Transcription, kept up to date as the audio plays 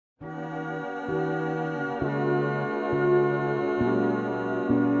I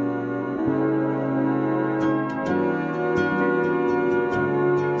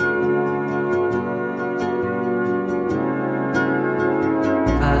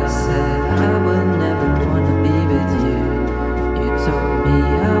said I would never want to be with you. You told me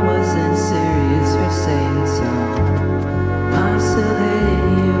I wasn't serious for saying so. I'm still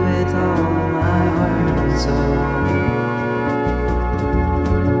hating you with all my heart, so.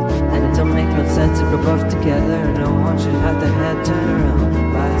 And it don't make no sense if we're both together. I don't want you to have their head turned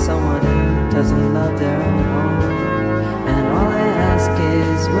around by someone who doesn't love their own home. And all I ask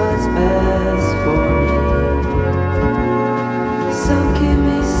is what's best for me. So give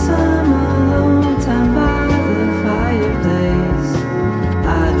me some alone time by the fireplace.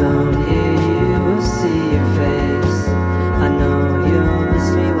 I don't hear you or see your face. I know you'll miss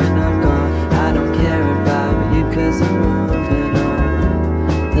me when I'm gone. I don't care about you 'cause I'm moving on.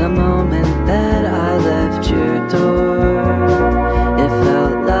 The moment that I left your door, it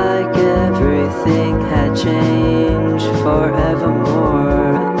felt like everything had changed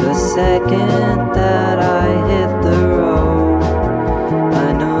forevermore. The second that I hit the road, I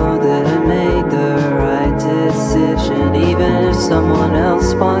know that I made the right decision. Even if someone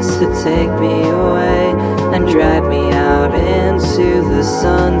else wants to take me away and drag me out into the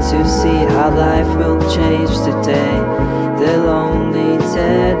sun to see how life will change today, they'll only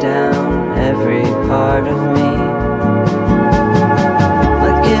tear down every part of me.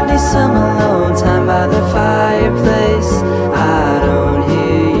 But give me some alone time by the fireplace. I don't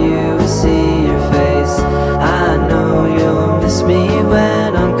hear you or see your face. I know you'll miss me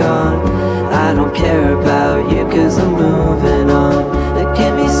when I'm gone. I don't care about you 'cause I'm moving on. But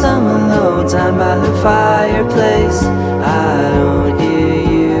give me some alone time by the fireplace. I don't hear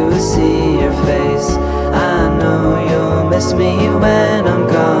you or see your face. I know you'll miss me when I'm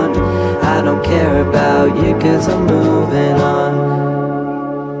gone. I don't care about you 'cause I'm moving on.